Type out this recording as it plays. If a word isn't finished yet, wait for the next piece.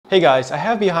Hey guys, I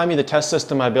have behind me the test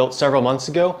system I built several months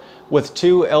ago with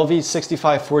two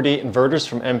LV6548 inverters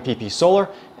from MPP Solar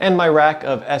and my rack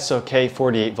of SOK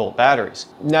 48 volt batteries.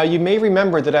 Now you may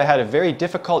remember that I had a very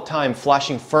difficult time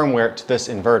flashing firmware to this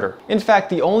inverter. In fact,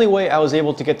 the only way I was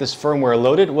able to get this firmware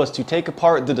loaded was to take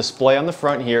apart the display on the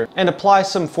front here and apply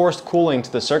some forced cooling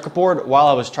to the circuit board while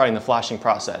I was trying the flashing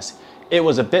process. It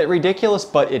was a bit ridiculous,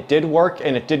 but it did work,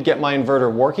 and it did get my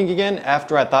inverter working again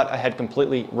after I thought I had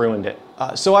completely ruined it.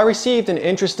 So I received an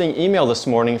interesting email this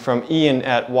morning from Ian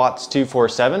at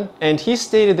Watts247, and he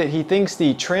stated that he thinks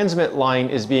the transmit line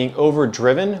is being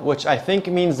overdriven, which I think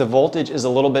means the voltage is a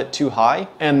little bit too high,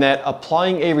 and that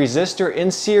applying a resistor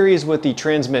in series with the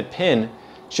transmit pin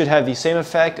should have the same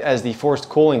effect as the forced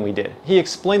cooling we did. He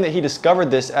explained that he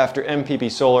discovered this after MPP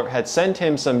Solar had sent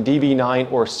him some DB9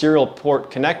 or serial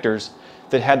port connectors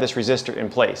that had this resistor in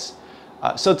place.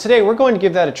 So today we're going to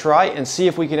give that a try and see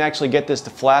if we can actually get this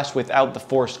to flash without the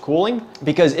forced cooling,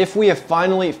 because if we have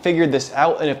finally figured this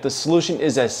out and if the solution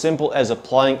is as simple as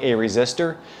applying a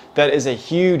resistor, that is a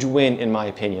huge win in my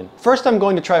opinion. First, I'm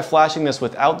going to try flashing this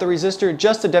without the resistor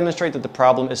just to demonstrate that the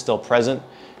problem is still present.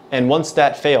 And once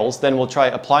that fails, then we'll try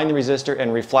applying the resistor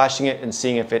and reflashing it and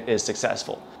seeing if it is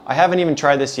successful. I haven't even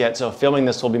tried this yet, so filming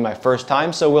this will be my first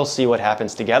time, so we'll see what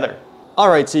happens together.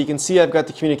 Alright, so you can see I've got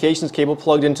the communications cable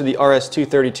plugged into the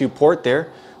RS-232 port there,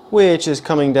 which is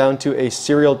coming down to a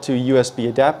serial to USB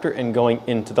adapter and going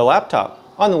into the laptop.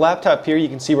 On the laptop here, you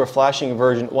can see we're flashing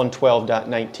version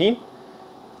 112.19.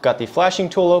 Got the flashing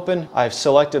tool open. I've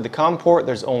selected the COM port.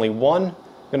 There's only one. I'm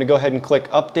going to go ahead and click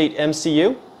Update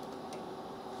MCU.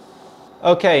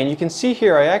 Okay, and you can see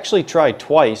here I actually tried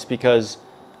twice because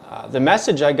the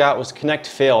message I got was connect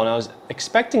fail, and I was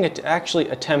expecting it to actually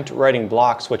attempt writing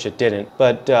blocks, which it didn't.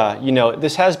 But you know,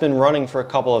 this has been running for a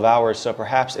couple of hours, so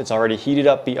perhaps it's already heated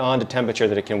up beyond a temperature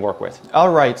that it can work with.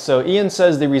 Alright, so Ian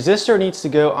says the resistor needs to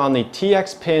go on the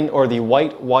TX pin or the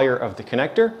white wire of the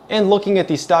connector. And looking at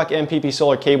the stock MPP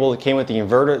Solar cable that came with the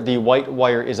inverter, the white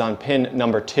wire is on pin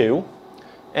number 2.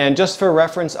 And just for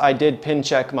reference, I did pin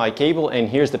check my cable, and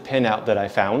here's the pin out that I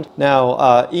found.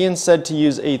 Now, Ian said to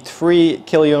use a 3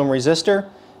 kiloohm resistor,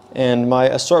 and my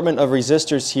assortment of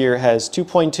resistors here has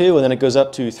 2.2 and then it goes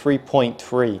up to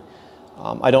 3.3.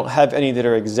 I don't have any that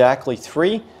are exactly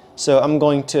 3, so I'm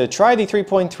going to try the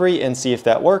 3.3 and see if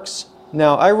that works.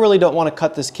 Now, I really don't want to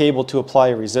cut this cable to apply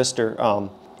a resistor.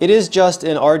 It is just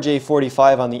an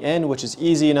RJ45 on the end, which is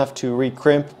easy enough to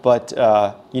recrimp, but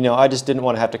you know, I just didn't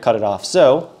want to have to cut it off.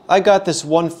 So I got this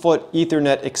 1-foot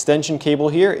Ethernet extension cable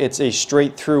here. It's a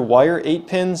straight through wire, 8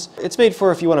 pins. It's made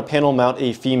for if you want to panel mount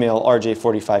a female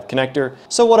RJ45 connector.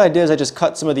 So what I did is I just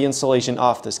cut some of the insulation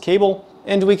off this cable,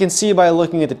 and we can see by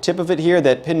looking at the tip of it here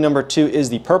that pin number 2 is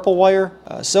the purple wire.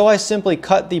 So I simply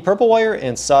cut the purple wire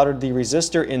and soldered the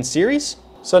resistor in series.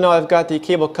 So now I've got the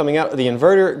cable coming out of the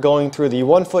inverter, going through the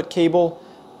 1-foot cable,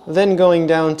 then going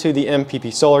down to the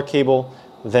MPP Solar cable,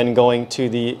 then going to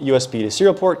the USB to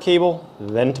serial port cable,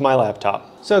 then to my laptop.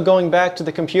 So going back to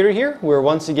the computer here, we're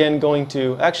once again going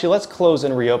to, actually let's close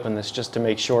and reopen this just to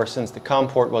make sure, since the COM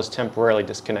port was temporarily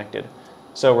disconnected.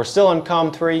 So we're still on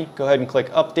COM 3, go ahead and click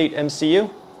Update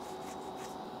MCU.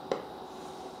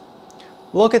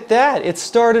 Look at that, it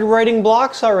started writing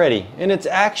blocks already, and it's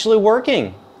actually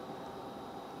working.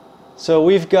 So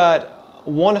we've got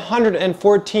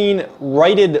 114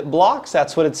 writed blocks.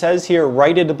 That's what it says here,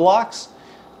 writed blocks.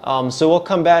 So we'll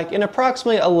come back in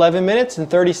approximately 11 minutes and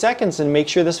 30 seconds and make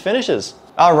sure this finishes.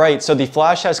 Alright, so the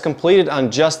flash has completed on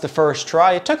just the first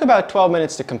try. It took about 12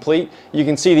 minutes to complete. You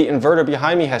can see the inverter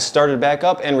behind me has started back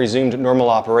up and resumed normal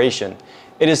operation.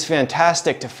 It is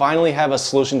fantastic to finally have a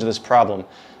solution to this problem.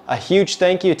 A huge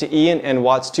thank you to Ian and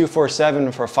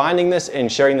Watts247 for finding this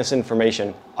and sharing this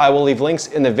information. I will leave links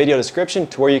in the video description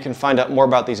to where you can find out more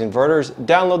about these inverters,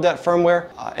 download that firmware.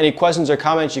 Any questions or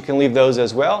comments, you can leave those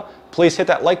as well. Please hit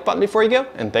that like button before you go,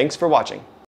 and thanks for watching.